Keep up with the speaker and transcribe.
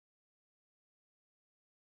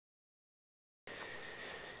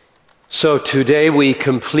So today we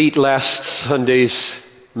complete last Sunday's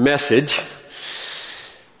message,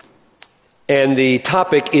 and the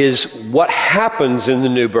topic is what happens in the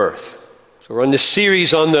new birth. So we're on this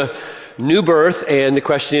series on the new birth, and the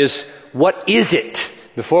question is, what is it?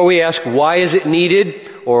 Before we ask why is it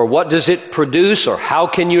needed, or what does it produce, or how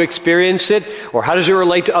can you experience it, or how does it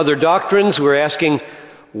relate to other doctrines, we're asking,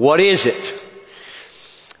 what is it?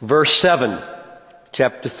 Verse 7,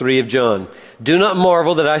 chapter 3 of John. Do not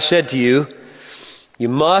marvel that I said to you, you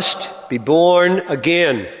must be born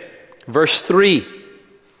again. Verse 3.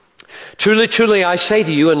 Truly, truly, I say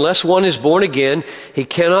to you, unless one is born again, he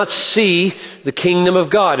cannot see the kingdom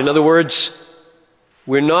of God. In other words,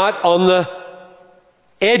 we're not on the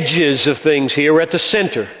edges of things here. We're at the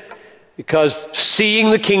center. Because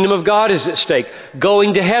seeing the kingdom of God is at stake.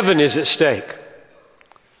 Going to heaven is at stake.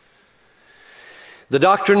 The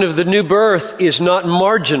doctrine of the new birth is not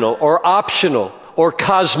marginal or optional or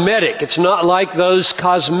cosmetic. It's not like those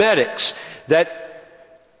cosmetics that,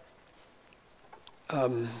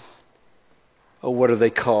 what are they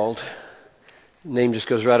called? Name just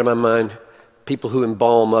goes right out of my mind. People who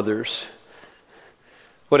embalm others.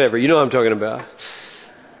 Whatever, you know what I'm talking about.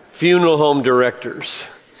 Funeral home directors.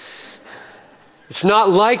 It's not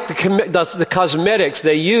like the cosmetics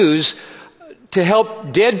they use to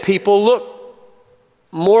help dead people look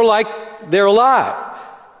more like they're alive.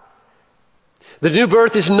 The new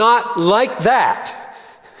birth is not like that.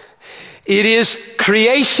 It is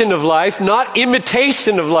creation of life, not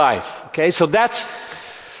imitation of life. Okay, so that's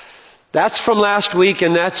from last week,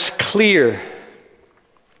 and that's clear.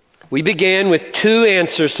 We began with two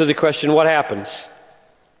answers to the question, what happens?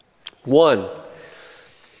 One,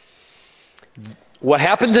 what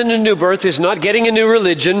happens in the new birth is not getting a new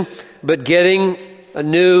religion, but getting a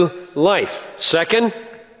new life. Second,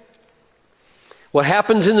 what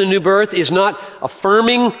happens in the new birth is not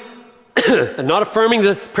affirming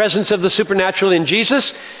the presence of the supernatural in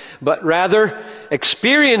Jesus, but rather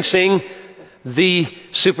experiencing the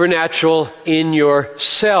supernatural in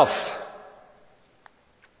yourself.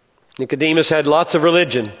 Nicodemus had lots of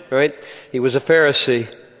religion, right? He was a Pharisee.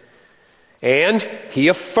 And he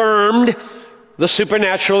affirmed the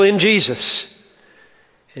supernatural in Jesus.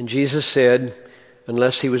 And Jesus said,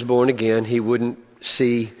 unless he was born again, he wouldn't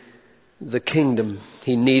see the kingdom.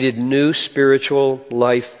 He needed new spiritual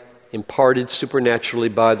life imparted supernaturally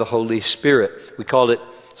by the Holy Spirit. We called it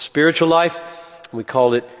spiritual life, and we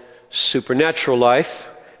called it supernatural life.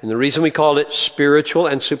 And the reason we called it spiritual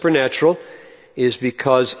and supernatural is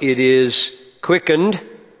because it is quickened,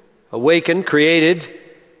 awakened, created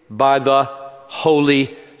by the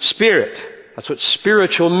Holy Spirit. That's what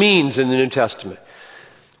spiritual means in the New Testament.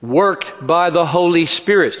 Worked by the Holy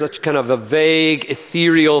Spirit. It's not kind of a vague,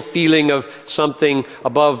 ethereal feeling of something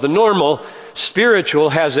above the normal. Spiritual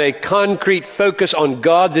has a concrete focus on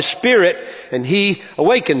God the Spirit, and He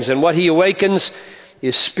awakens. And what He awakens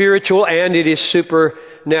is spiritual and it is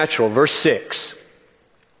supernatural. Verse 6.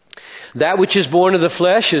 That which is born of the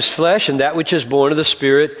flesh is flesh, and that which is born of the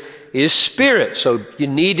Spirit is spirit. So you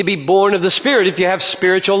need to be born of the Spirit if you have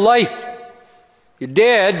spiritual life. You're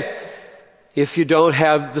dead if you don't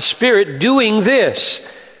have the Spirit doing this.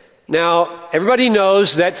 Now, everybody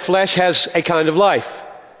knows that flesh has a kind of life.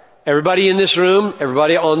 Everybody in this room,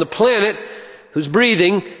 everybody on the planet who's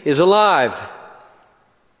breathing is alive.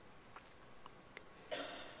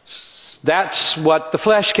 That's what the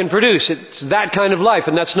flesh can produce. It's that kind of life,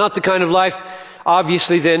 and that's not the kind of life,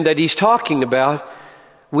 obviously, then, that he's talking about.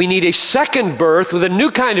 We need a second birth with a new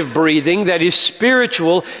kind of breathing that is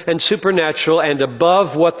spiritual and supernatural and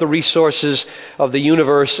above what the resources of the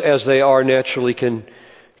universe as they are naturally can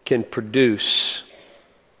produce.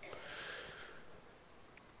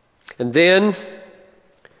 And then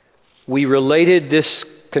we related this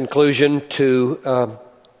conclusion to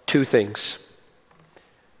two things.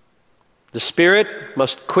 The Spirit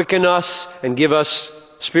must quicken us and give us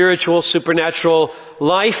spiritual, supernatural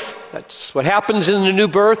life. That's what happens in the new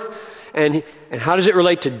birth. And how does it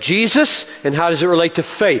relate to Jesus? And how does it relate to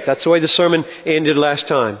faith? That's the way the sermon ended last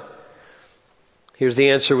time. Here's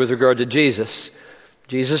the answer with regard to Jesus.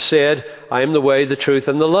 Jesus said, I am the way, the truth,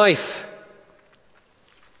 and the life.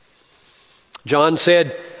 John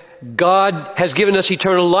said, God has given us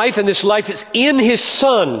eternal life, and this life is in His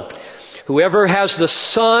Son. Whoever has the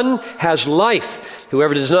Son has life.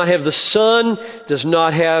 Whoever does not have the Son does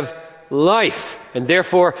not have life. And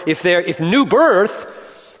therefore, if new birth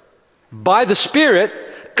by the Spirit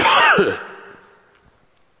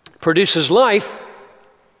produces life,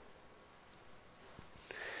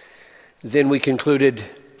 then we concluded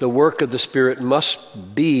the work of the Spirit must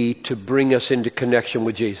be to bring us into connection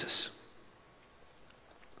with Jesus.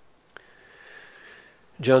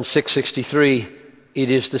 John 6:63, it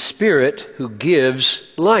is the Spirit who gives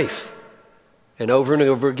life. And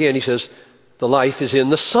over again he says, the life is in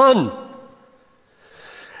the Son.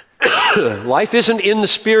 Life isn't in the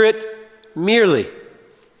Spirit merely.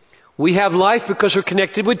 We have life because we're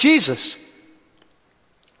connected with Jesus.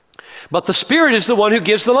 But the Spirit is the one who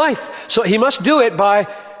gives the life. So He must do it by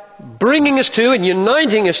bringing us to and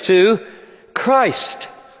uniting us to Christ.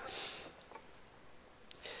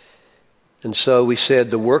 And so we said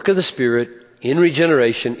the work of the Spirit in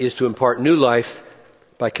regeneration is to impart new life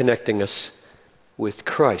by connecting us with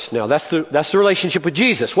Christ. Now that's the relationship with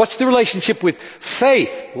Jesus. What's the relationship with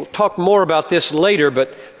faith? We'll talk more about this later,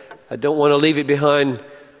 but I don't want to leave it behind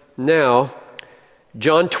now.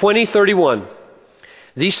 John 20:31.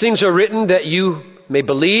 These things are written that you may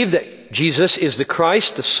believe that Jesus is the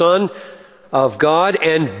Christ, the Son of God,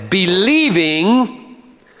 and believing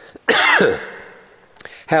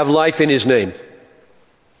have life in His name.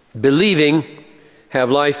 Believing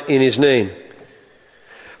have life in His name.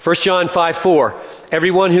 1 John 5:4.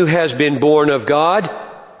 Everyone who has been born of God,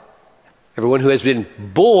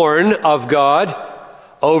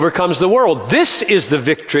 overcomes the world. This is the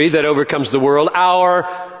victory that overcomes the world, our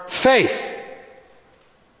faith.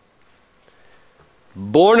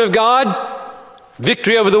 Born of God,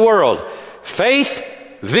 victory over the world. Faith,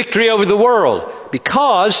 victory over the world.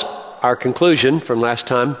 Because, our conclusion from last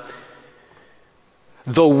time,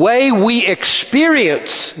 the way we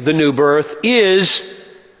experience the new birth is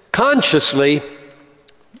consciously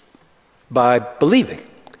by believing.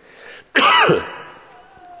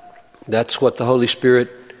 That's what the Holy Spirit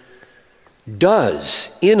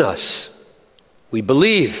does in us. We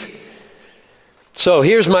believe. So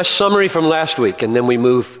here's my summary from last week, and then we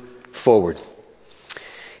move forward.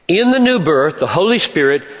 In the new birth, the Holy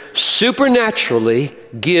Spirit supernaturally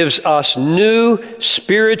gives us new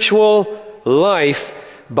spiritual life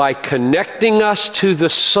by connecting us to the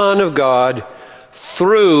Son of God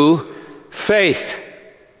through faith.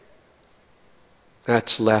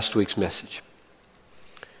 That's last week's message.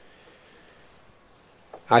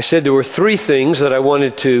 I said there were three things that I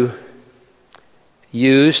wanted to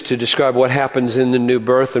use to describe what happens in the new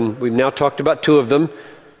birth, and we've now talked about two of them.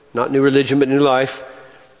 Not new religion, but new life.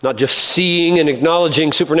 Not just seeing and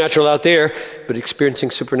acknowledging supernatural out there, but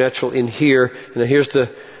experiencing supernatural in here. And here's the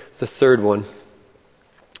third one.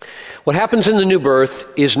 What happens in the new birth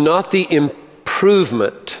is not the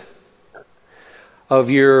improvement of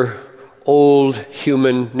your old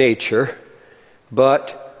human nature,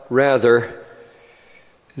 but rather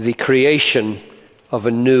the creation of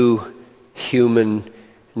a new human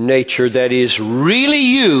nature that is really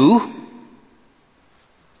you,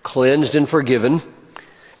 cleansed and forgiven,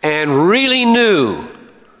 and really new,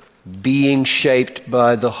 being shaped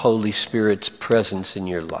by the Holy Spirit's presence in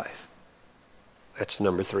your life. That's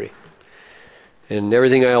number 3. And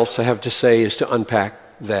everything else I have to say is to unpack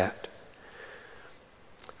that.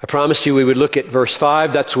 I promised you we would look at verse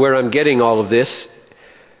 5. That's where I'm getting all of this.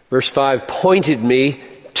 Verse 5 pointed me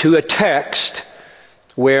to a text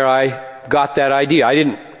where I got that idea. I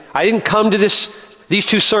didn't come to these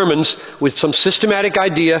two sermons with some systematic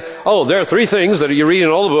idea. Oh, there are 3 things that you read in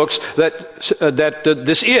all the books that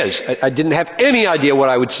this is. I didn't have any idea what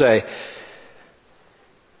I would say.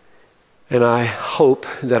 And I hope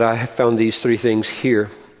that I have found these 3 things here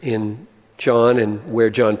in John and where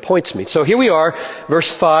John points me. So here we are,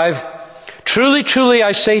 verse 5. Truly, truly,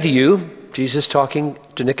 I say to you, Jesus talking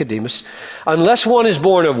to Nicodemus, unless one is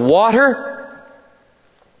born of water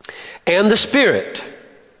and the Spirit,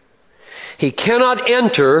 he cannot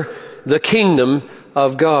enter the kingdom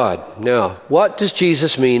of God. Now, what does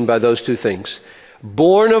Jesus mean by those 2 things?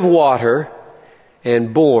 Born of water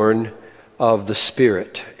and born of the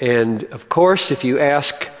Spirit. And of course, if you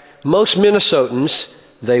ask most Minnesotans,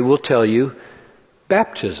 they will tell you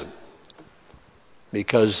baptism,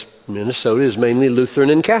 because Minnesota is mainly Lutheran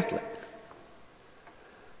and Catholic.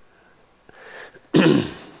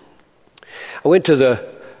 I went to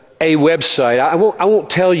a website. I won't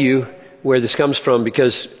tell you where this comes from,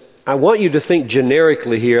 because I want you to think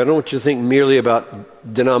generically here. I don't want you to think merely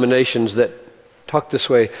about denominations that talk this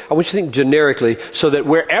way. I want you to think generically so that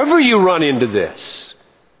wherever you run into this,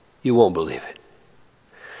 you won't believe it.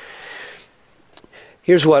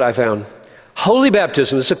 Here's what I found. Holy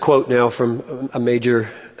baptism, this is a quote now from a major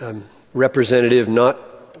representative, not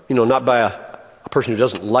by a person who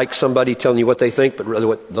doesn't like somebody telling you what they think, but rather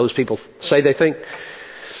what those people say they think.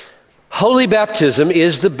 Holy baptism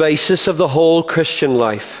is the basis of the whole Christian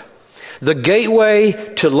life, the gateway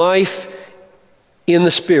to life in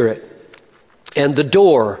the Spirit, and the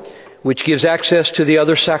door which gives access to the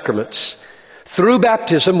other sacraments. Through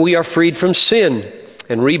baptism, we are freed from sin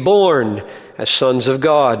and reborn as sons of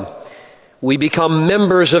God. We become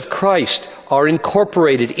members of Christ, are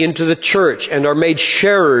incorporated into the church, and are made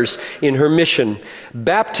sharers in her mission.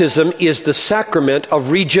 Baptism is the sacrament of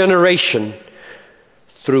regeneration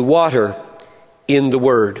through water in the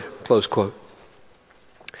Word. Close quote.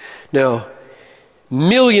 Now,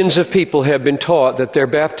 millions of people have been taught that their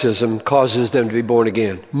baptism causes them to be born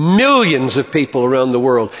again. Millions of people around the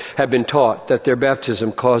world have been taught that their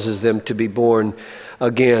baptism causes them to be born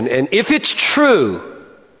again. And if it's true,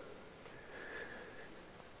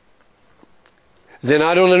 then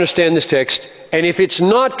I don't understand this text. And if it's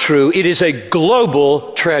not true, it is a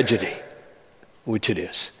global tragedy, which it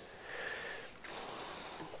is.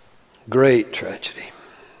 Great tragedy.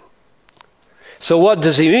 So what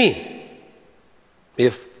does he mean?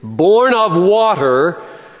 If born of water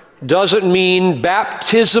doesn't mean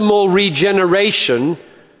baptismal regeneration,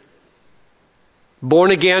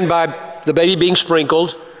 born again by the baby being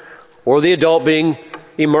sprinkled, or the adult being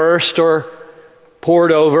immersed or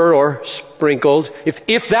poured over or sprinkled.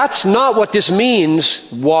 If that's not what this means,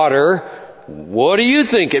 water, what do you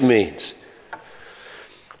think it means?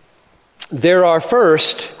 There are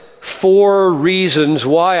first 4 reasons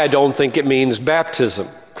why I don't think it means baptism,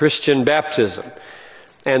 Christian baptism.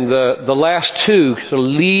 And the last 2 sort of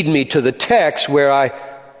lead me to the text where I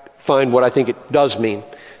find what I think it does mean.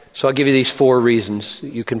 So I'll give you these 4 reasons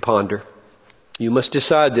that you can ponder. You must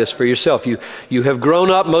decide this for yourself. You have grown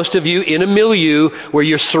up, most of you, in a milieu where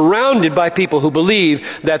you're surrounded by people who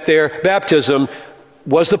believe that their baptism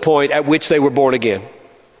was the point at which they were born again.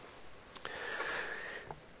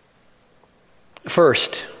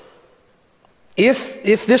 First,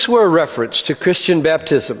 if this were a reference to Christian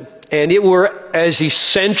baptism, and it were as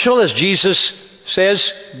essential as Jesus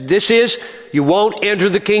says this is, you won't enter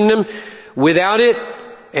the kingdom without it,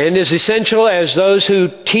 and as essential as those who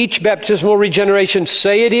teach baptismal regeneration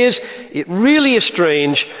say it is, it really is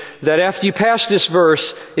strange that after you pass this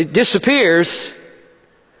verse, it disappears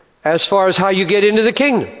as far as how you get into the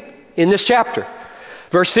kingdom in this chapter.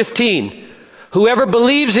 Verse 15, whoever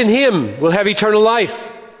believes in Him will have eternal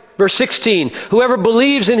life. Verse 16, whoever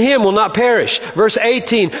believes in Him will not perish. Verse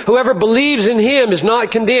 18, whoever believes in Him is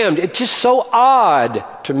not condemned. It's just so odd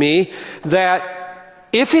to me that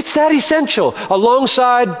if it's that essential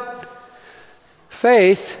alongside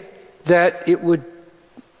faith, that it would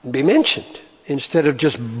be mentioned instead of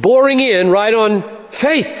just boring in right on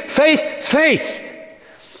faith, faith, faith.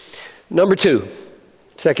 Number 2,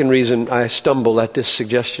 second reason I stumble at this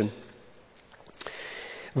suggestion.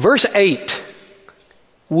 Verse 8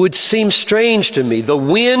 would seem strange to me. The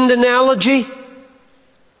wind analogy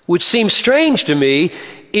would seem strange to me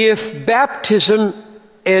if baptism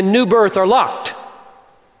and new birth are locked.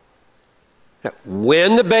 Now,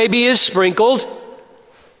 when the baby is sprinkled,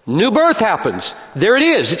 new birth happens. There it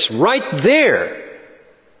is. It's right there.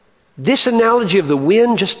 This analogy of the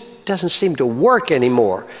wind just doesn't seem to work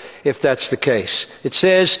anymore if that's the case. It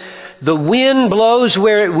says, the wind blows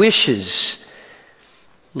where it wishes.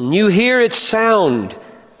 And you hear its sound,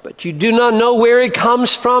 but you do not know where it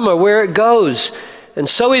comes from or where it goes. And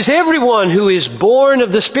so is everyone who is born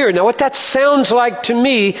of the Spirit. Now what that sounds like to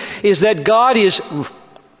me is that God is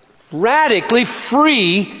radically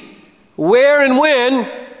free where and when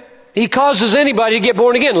He causes anybody to get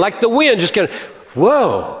born again. Like the wind, just kind of,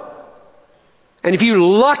 whoa. And if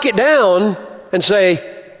you lock it down and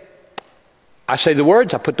say, I say the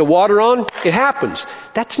words, I put the water on, it happens.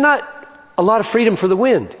 That's not a lot of freedom for the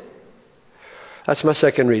wind. That's my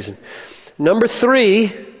second reason. Number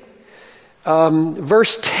 3,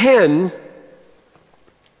 verse 10,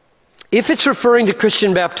 if it's referring to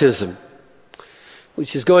Christian baptism,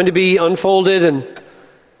 which is going to be unfolded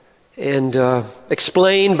and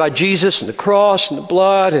explained by Jesus and the cross and the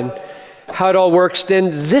blood and how it all works, then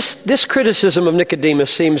this criticism of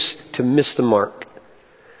Nicodemus seems to miss the mark.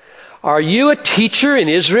 Are you a teacher in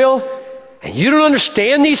Israel and you don't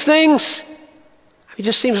understand these things? It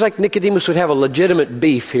just seems like Nicodemus would have a legitimate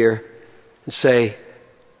beef here and say,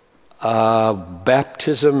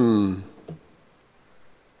 baptism,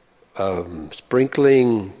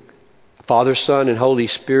 sprinkling, Father, Son, and Holy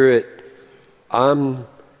Spirit, I'm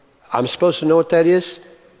supposed to know what that is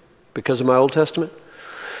because of my Old Testament?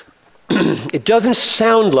 It doesn't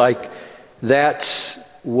sound like that's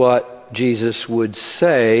what Jesus would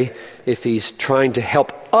say if He's trying to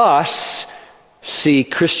help us see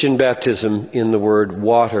Christian baptism in the word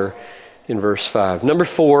water in verse 5. Number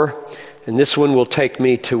 4, and this one will take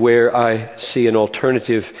me to where I see an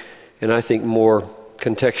alternative and I think more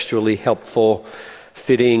contextually helpful,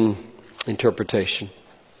 fitting interpretation.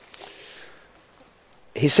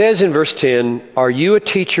 he says in verse 10, "Are you a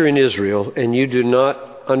teacher in Israel and you do not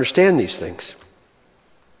understand these things?"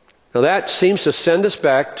 Now that seems to send us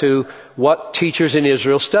back to what teachers in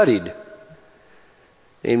Israel studied,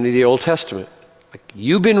 namely the Old Testament. Like,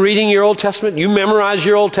 you've been reading your Old Testament, you memorize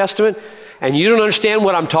your Old Testament, and you don't understand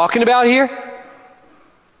what I'm talking about here?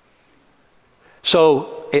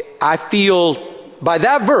 So I feel, by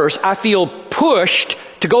that verse, I feel pushed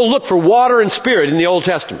to go look for water and Spirit in the Old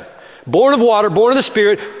Testament. Born of water, born of the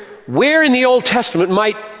Spirit. Where in the Old Testament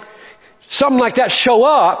might something like that show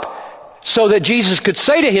up so that Jesus could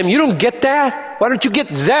say to him, "You don't get that? Why don't you get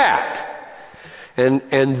that?"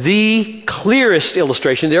 And the clearest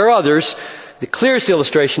illustration, there are others, the clearest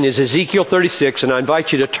illustration is Ezekiel 36, and I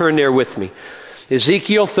invite you to turn there with me.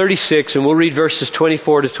 Ezekiel 36, and we'll read verses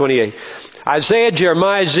 24 to 28. Isaiah,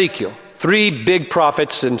 Jeremiah, Ezekiel. 3 big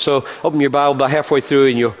prophets, and so open your Bible about halfway through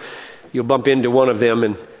and you'll bump into one of them,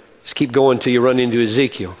 and just keep going till you run into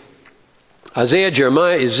Ezekiel. Isaiah,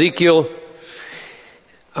 Jeremiah, Ezekiel.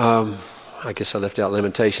 I guess I left out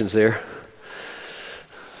Lamentations there.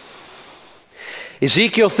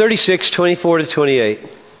 Ezekiel 36, 24 to 28.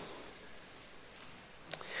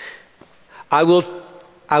 I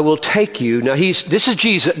will take you. Now this is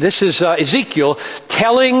Jesus. This is Ezekiel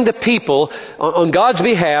telling the people on God's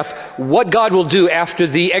behalf what God will do after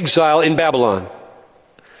the exile in Babylon.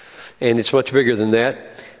 And it's much bigger than that.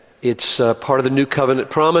 It's part of the new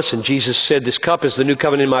covenant promise, and Jesus said, "This cup is the new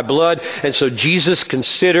covenant in my blood." And so Jesus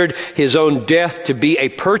considered his own death to be a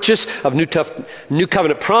purchase of new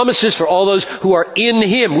covenant promises for all those who are in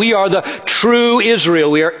him. We are the true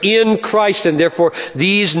Israel. We are in Christ, and therefore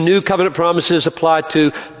these new covenant promises apply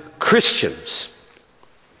to Christians.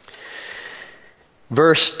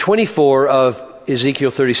 Verse 24 of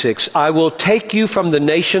Ezekiel 36, "I will take you from the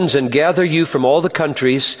nations and gather you from all the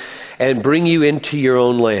countries and bring you into your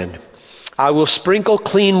own land. I will sprinkle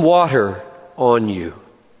clean water on you."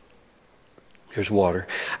 Here's water.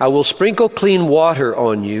 "I will sprinkle clean water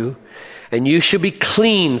on you, and you shall be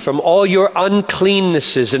clean from all your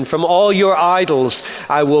uncleannesses and from all your idols.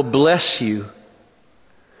 I will bless you.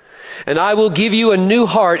 And I will give you a new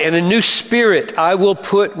heart, and a new spirit I will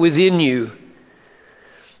put within you.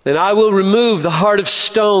 And I will remove the heart of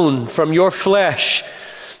stone from your flesh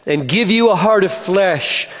and give you a heart of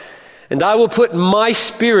flesh. And I will put my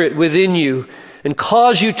Spirit within you and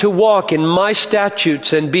cause you to walk in my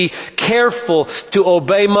statutes and be careful to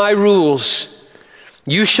obey my rules.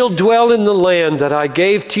 You shall dwell in the land that I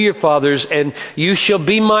gave to your fathers, and you shall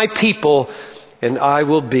be my people, and I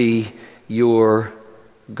will be your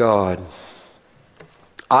God."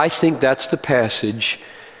 I think that's the passage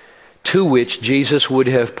to which Jesus would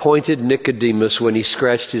have pointed Nicodemus when he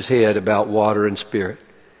scratched his head about water and Spirit.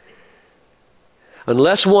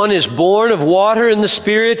 Unless one is born of water and the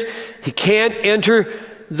Spirit, he can't enter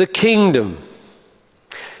the kingdom.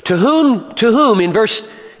 To whom in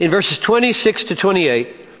verses 26 to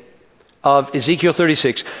 28 of Ezekiel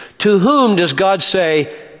 36, to whom does God say,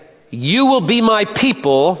 "You will be my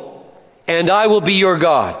people and I will be your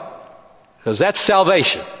God"? Because that's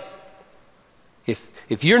salvation.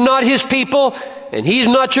 If you're not his people and he's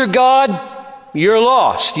not your God, you're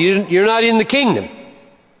lost. You're not in the kingdom.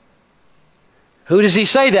 Who does he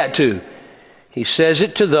say that to? He says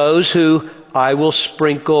it to those who, "I will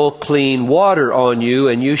sprinkle clean water on you,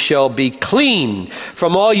 and you shall be clean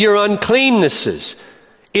from all your uncleannesses."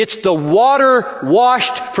 It's the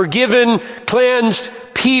water-washed, forgiven, cleansed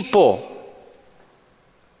people.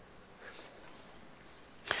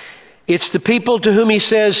 It's the people to whom he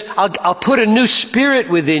says, I'll put a new spirit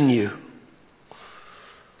within you.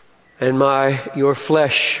 And your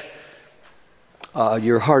flesh,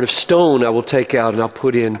 your heart of stone I will take out, and I'll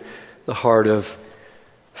put in the heart of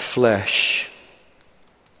flesh.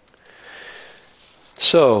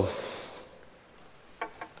 So,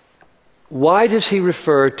 why does he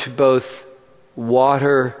refer to both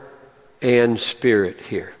water and Spirit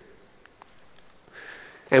here?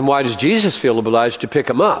 And why does Jesus feel obliged to pick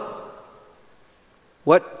them up?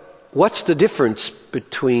 What's the difference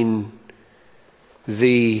between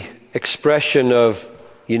the expression of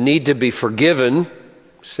you need to be forgiven,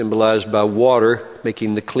 symbolized by water,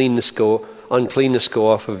 making the uncleanness go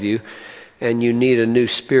off of you, and you need a new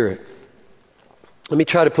spirit? Let me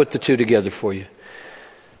try to put the two together for you.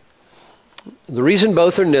 The reason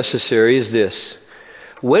both are necessary is this.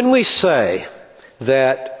 When we say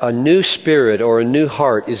that a new spirit or a new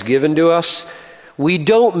heart is given to us, we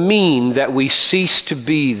don't mean that we cease to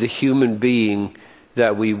be the human being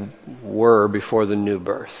that we were before the new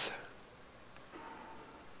birth.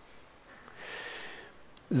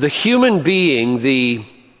 The human being, the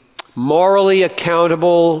morally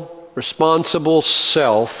accountable, responsible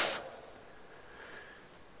self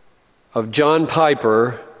of John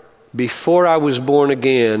Piper before I was born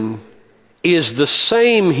again is the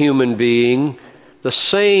same human being, the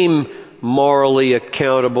same morally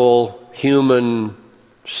accountable human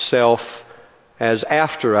self as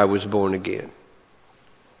after I was born again.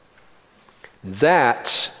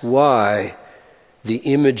 That's why the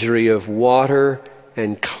imagery of water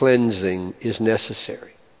and cleansing is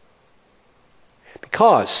necessary.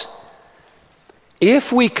 Because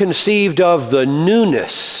if we conceived of the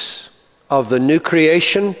newness of the new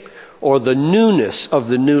creation or the newness of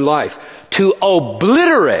the new life to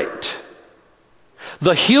obliterate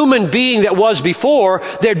the human being that was before,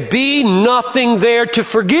 there'd be nothing there to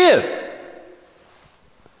forgive.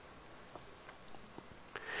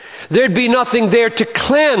 There'd be nothing there to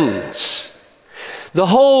cleanse. The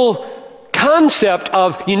whole concept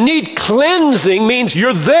of you need cleansing means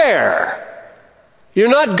you're there. You're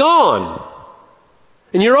not gone.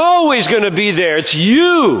 And you're always going to be there. It's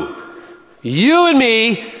you. You and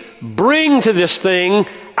me bring to this thing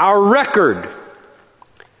our record.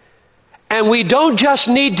 And we don't just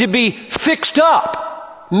need to be fixed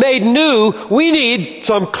up, made new. We need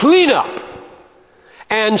some cleanup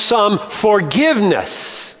and some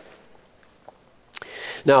forgiveness.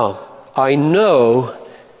 Now, I know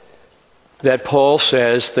that Paul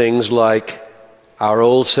says things like, our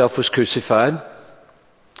old self was crucified.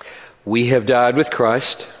 We have died with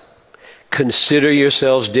Christ. Consider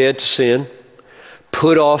yourselves dead to sin.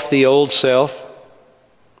 Put off the old self.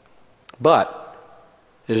 But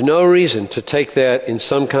there's no reason to take that in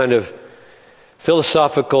some kind of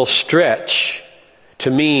philosophical stretch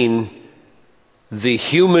to mean the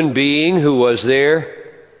human being who was there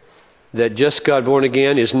that just got born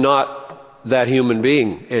again is not that human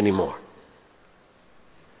being anymore.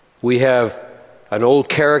 We have an old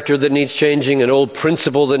character that needs changing, an old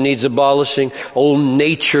principle that needs abolishing, old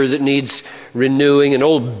nature that needs renewing, an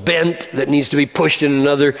old bent that needs to be pushed in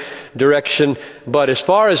another direction. But as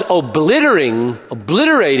far as obliterating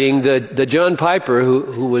the John Piper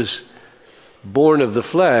who was born of the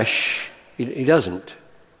flesh, he doesn't.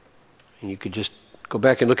 And you could just go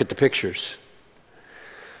back and look at the pictures.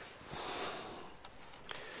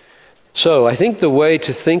 So I think the way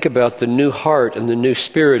to think about the new heart and the new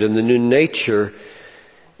spirit and the new nature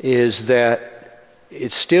is that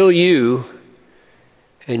it's still you,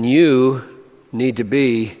 and you need to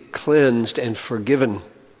be cleansed and forgiven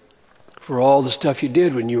for all the stuff you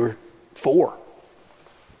did when you were 4,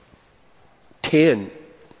 10.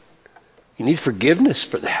 You need forgiveness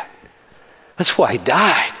for that. That's why he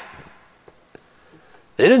died.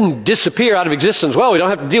 They didn't disappear out of existence. Well, we don't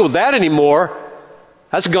have to deal with that anymore.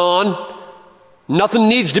 That's gone. Nothing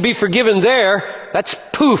needs to be forgiven there. That's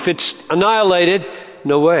poof, it's annihilated.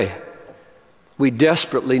 No way. We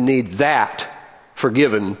desperately need that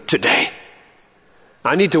forgiven today.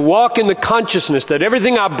 I need to walk in the consciousness that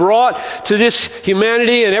everything I brought to this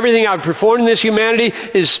humanity and everything I've performed in this humanity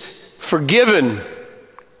is forgiven,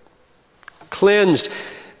 cleansed.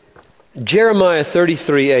 Jeremiah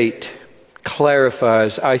 33:8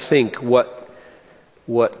 clarifies, I think, what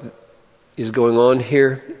is going on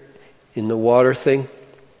here in the water thing.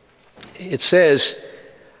 It says,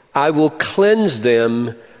 I will cleanse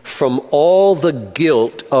them from all the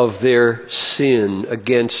guilt of their sin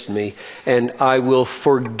against me, and I will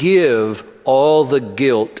forgive all the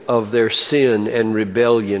guilt of their sin and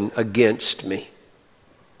rebellion against me.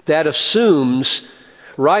 That assumes,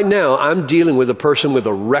 right now, I'm dealing with a person with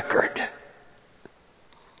a record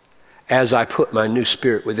as I put my new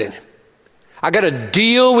spirit within him. I got to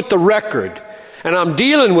deal with the record. And I'm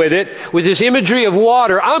dealing with it with this imagery of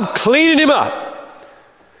water. I'm cleaning him up.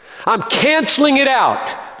 I'm canceling it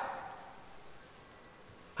out.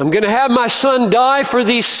 I'm going to have my son die for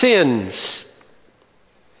these sins.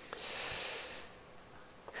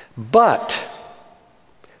 But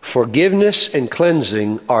forgiveness and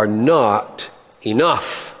cleansing are not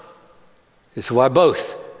enough. This is why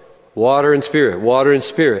both water and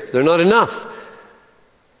spirit, they're not enough.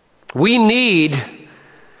 We need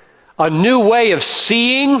a new way of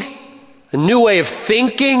seeing, a new way of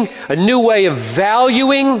thinking, a new way of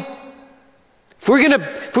valuing. If we're going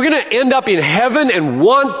to end up in heaven and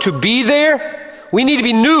want to be there, we need to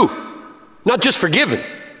be new, not just forgiven.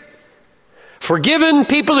 Forgiven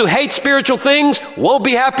people who hate spiritual things won't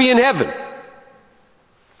be happy in heaven.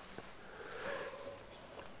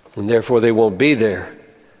 And therefore they won't be there.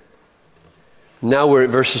 Now we're at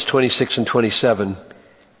verses 26 and 27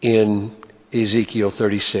 in Ezekiel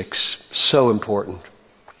 36. So important.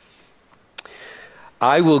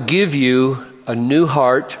 I will give you a new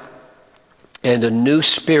heart, and a new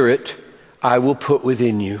spirit I will put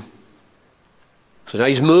within you. So now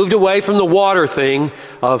he's moved away from the water thing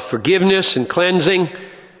of forgiveness and cleansing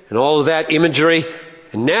and all of that imagery.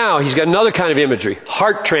 And now he's got another kind of imagery.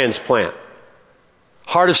 Heart transplant.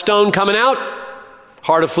 Heart of stone coming out,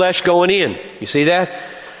 heart of flesh going in. You see that?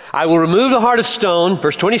 I will remove the heart of stone,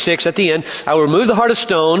 verse 26 at the end. I will remove the heart of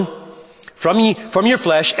stone from your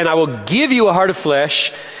flesh, and I will give you a heart of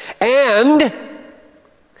flesh, and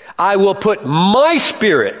I will put my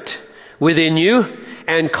Spirit within you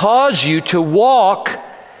and cause you to walk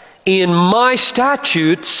in my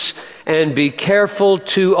statutes and be careful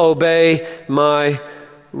to obey my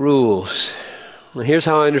rules. Now here's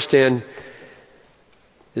how I understand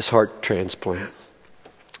this heart transplant.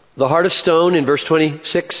 The heart of stone in verse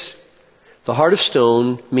 26, the heart of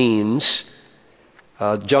stone means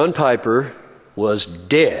John Piper was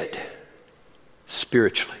dead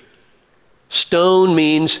spiritually. Stone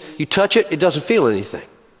means you touch it, it doesn't feel anything.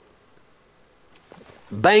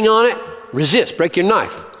 Bang on it, resist, break your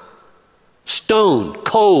knife. Stone,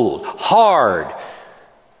 cold, hard,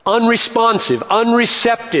 unresponsive,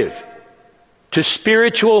 unreceptive to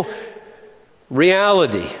spiritual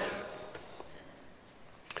reality.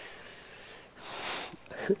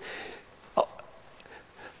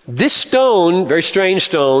 This stone, very strange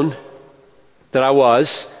stone that I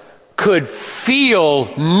was, could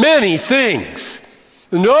feel many things.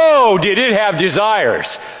 No, did it have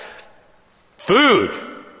desires. Food,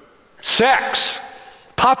 sex,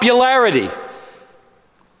 popularity.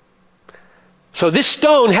 So this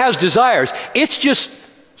stone has desires. It's just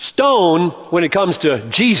stone when it comes to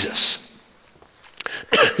Jesus.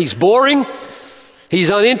 He's boring. He's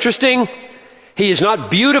uninteresting. He is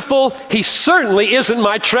not beautiful. He certainly isn't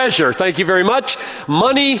my treasure. Thank you very much.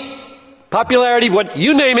 Money, popularity, what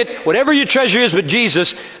you name it, whatever your treasure is with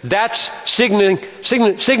Jesus, that's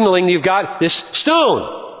signaling you've got this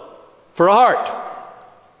stone for a heart.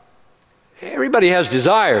 Everybody has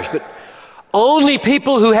desires, but only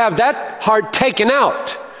people who have that heart taken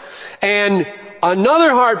out and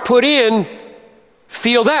another heart put in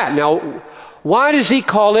feel that. Now, why does he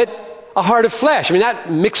call it a heart of flesh? I mean,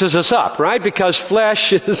 that mixes us up, right? Because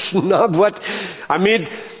flesh is not what... I mean,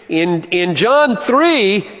 in John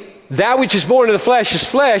 3, that which is born of the flesh is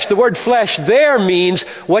flesh. The word flesh there means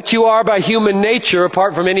what you are by human nature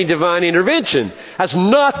apart from any divine intervention. That's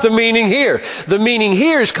not the meaning here. The meaning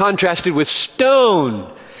here is contrasted with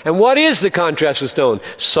stone. And what is the contrast with stone?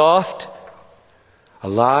 Soft,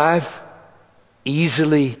 alive,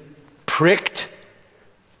 easily pricked.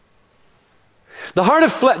 The heart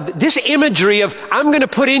of flesh, this imagery of I'm going to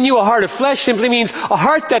put in you a heart of flesh simply means a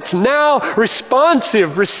heart that's now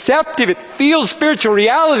responsive, receptive. It feels spiritual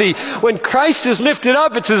reality. When Christ is lifted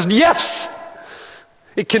up, it says, yes!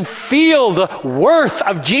 It can feel the worth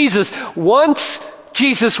of Jesus. Once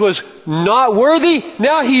Jesus was not worthy,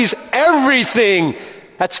 now He's everything.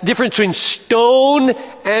 That's the difference between stone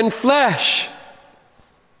and flesh.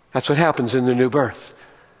 That's what happens in the new birth.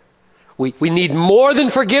 We need more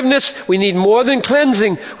than forgiveness. We need more than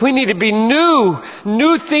cleansing. We need to be new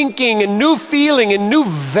thinking and new feeling and new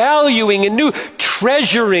valuing and new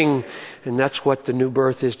treasuring. And that's what the new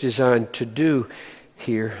birth is designed to do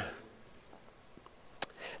here.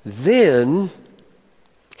 Then,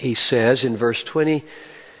 he says in verse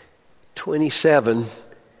 27,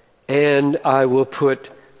 and I will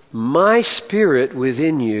put my Spirit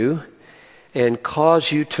within you and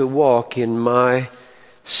cause you to walk in my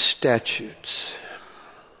statutes.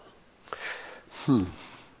 I'm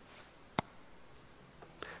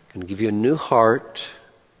going to give you a new heart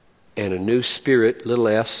and a new spirit, little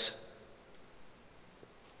s.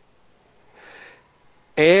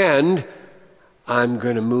 And I'm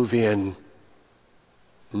going to move in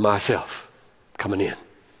myself, coming in.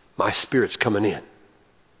 My Spirit's coming in.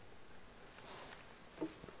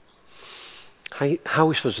 How are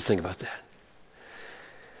we supposed to think about that?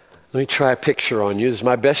 Let me try a picture on you. This is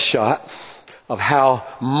my best shot of how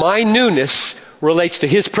my newness relates to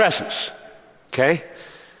His presence. Okay?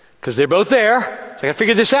 Because they're both there. So I got to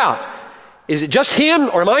figure this out. Is it just Him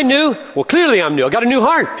or am I new? Well, clearly I'm new. I got a new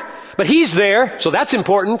heart. But He's there, so that's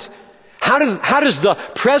important. How does the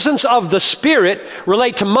presence of the Spirit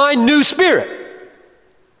relate to my new spirit?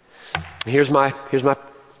 Here's my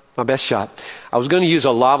best shot. I was going to use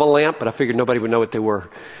a lava lamp, but I figured nobody would know what they were.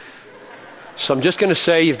 So I'm just going to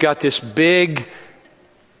say you've got this big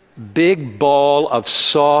ball of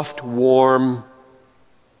soft, warm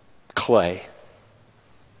clay.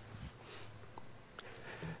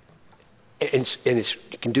 And you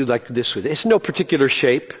can do like this with it. It's no particular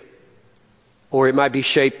shape. Or it might be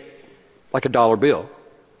shaped like a dollar bill.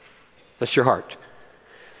 That's your heart.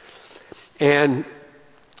 And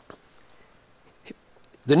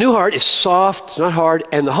The new heart is soft, it's not hard,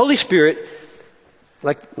 and the Holy Spirit,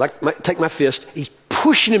 take my fist, he's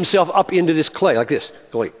pushing himself up into this clay like this,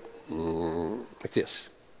 going like this.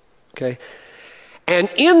 Okay? And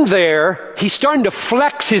in there, he's starting to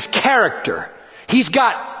flex his character. He's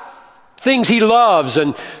got things he loves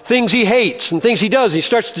and things he hates and things he does. He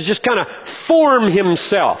starts to just kind of form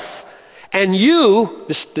himself. And you,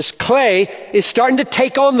 this clay, is starting to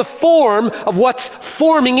take on the form of what's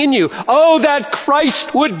forming in you. Oh, that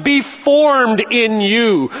Christ would be formed in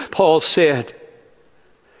you, Paul said.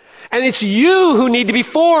 And it's you who need to be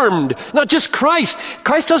formed, not just Christ.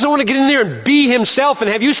 Christ doesn't want to get in there and be himself and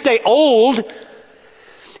have you stay old.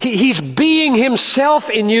 He's being himself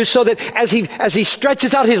in you so that as he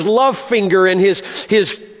stretches out his love finger and his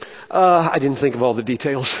I didn't think of all the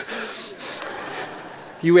details.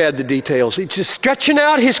 You add the details. He's just stretching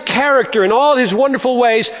out his character in all his wonderful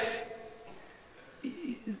ways.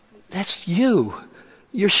 That's you.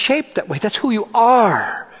 You're shaped that way. That's who you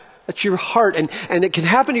are. That's your heart. And it can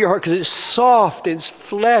happen to your heart because it's soft, it's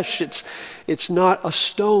flesh. It's not a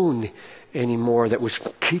stone anymore that was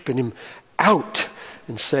keeping him out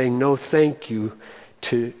and saying no thank you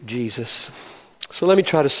to Jesus. So let me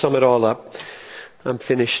try to sum it all up. I'm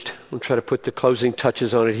finished. I'll try to put the closing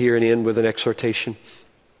touches on it here and end with an exhortation.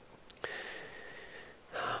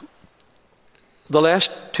 The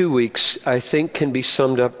last 2 weeks, I think, can be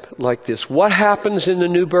summed up like this. What happens in the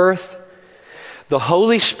new birth? The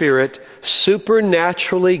Holy Spirit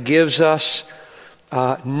supernaturally gives us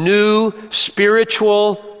new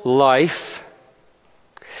spiritual life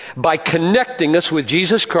by connecting us with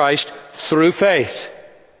Jesus Christ through faith.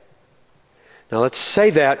 Now let's say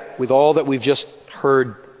that with all that we've just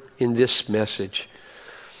heard in this message.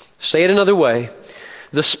 Say it another way.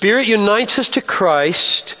 The Spirit unites us to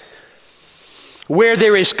Christ where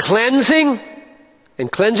there is cleansing,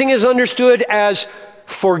 and cleansing is understood as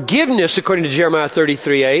forgiveness according to Jeremiah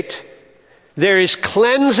 33:8. There is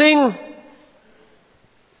cleansing,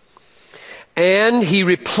 and He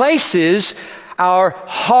replaces our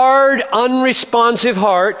hard, unresponsive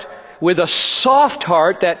heart with a soft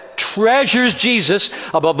heart that treasures Jesus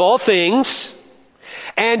above all things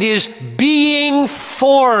and is being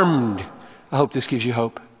formed. I hope this gives you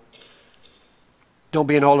hope. Don't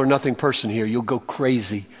be an all or nothing person here. You'll go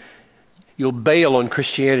crazy. You'll bail on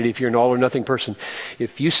Christianity if you're an all or nothing person.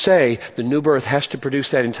 If you say the new birth has to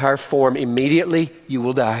produce that entire form immediately, you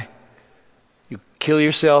will die. You kill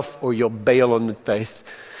yourself or you'll bail on the faith.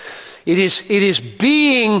 It is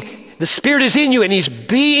being, the Spirit is in you and He's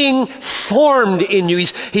being formed in you.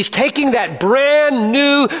 He's taking that brand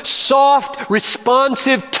new, soft,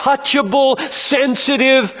 responsive, touchable,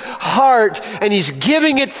 sensitive heart and He's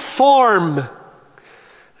giving it form.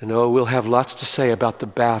 And we'll have lots to say about the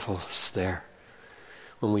battles there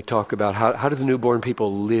when we talk about how do the newborn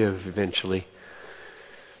people live eventually.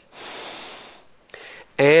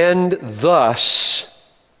 And thus,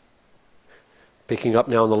 picking up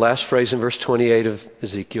now on the last phrase in verse 28 of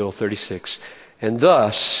Ezekiel 36, and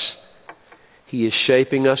thus He is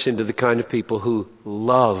shaping us into the kind of people who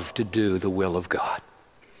love to do the will of God.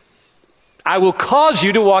 I will cause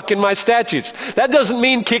you to walk in my statutes. That doesn't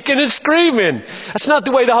mean kicking and screaming. That's not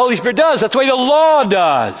the way the Holy Spirit does. That's the way the law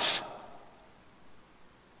does.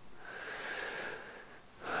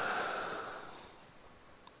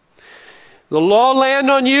 The law land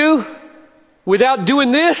on you without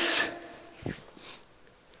doing this?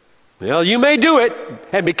 Well, you may do it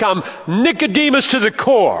and become Nicodemus to the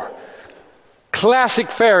core. Classic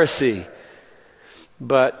Pharisee.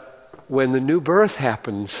 But when the new birth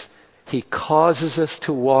happens, He causes us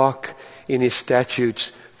to walk in His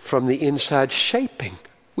statutes from the inside, shaping.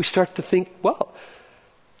 We start to think, well,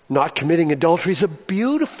 not committing adultery is a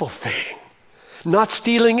beautiful thing. Not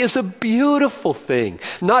stealing is a beautiful thing.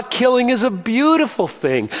 Not killing is a beautiful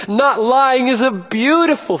thing. Not lying is a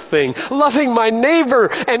beautiful thing. Loving my neighbor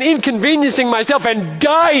and inconveniencing myself and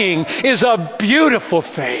dying is a beautiful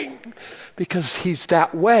thing. Because He's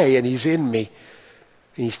that way and He's in me.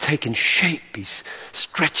 And He's taking shape. He's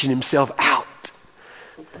stretching Himself out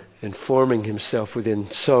and forming Himself within.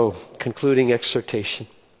 So, concluding exhortation.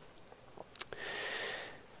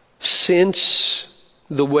 Since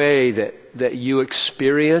the way that you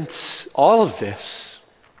experience all of this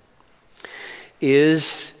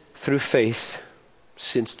is through faith,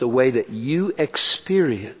 since the way that you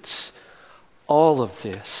experience all of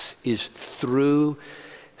this is through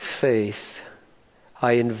faith,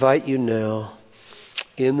 I invite you now,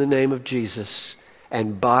 in the name of Jesus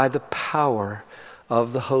and by the power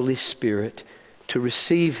of the Holy Spirit, to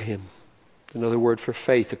receive Him. Another word for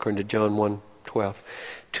faith according to John 1:12.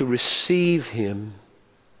 To receive Him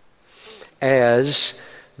as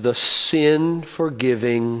the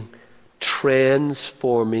sin-forgiving,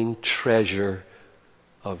 transforming treasure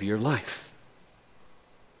of your life.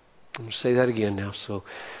 I'm going to say that again now, so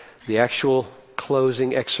the actual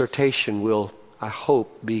closing exhortation will, I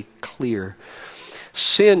hope, be clear.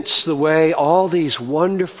 Since the way all these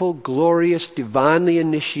wonderful, glorious, divinely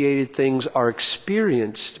initiated things are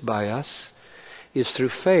experienced by us is through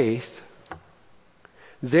faith,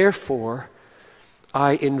 therefore,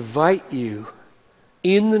 I invite you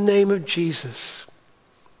in the name of Jesus,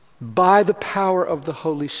 by the power of the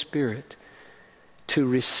Holy Spirit, to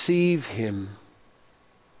receive Him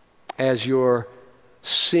as your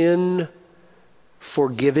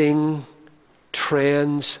sin-forgiving,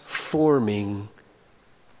 transforming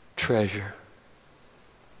treasure.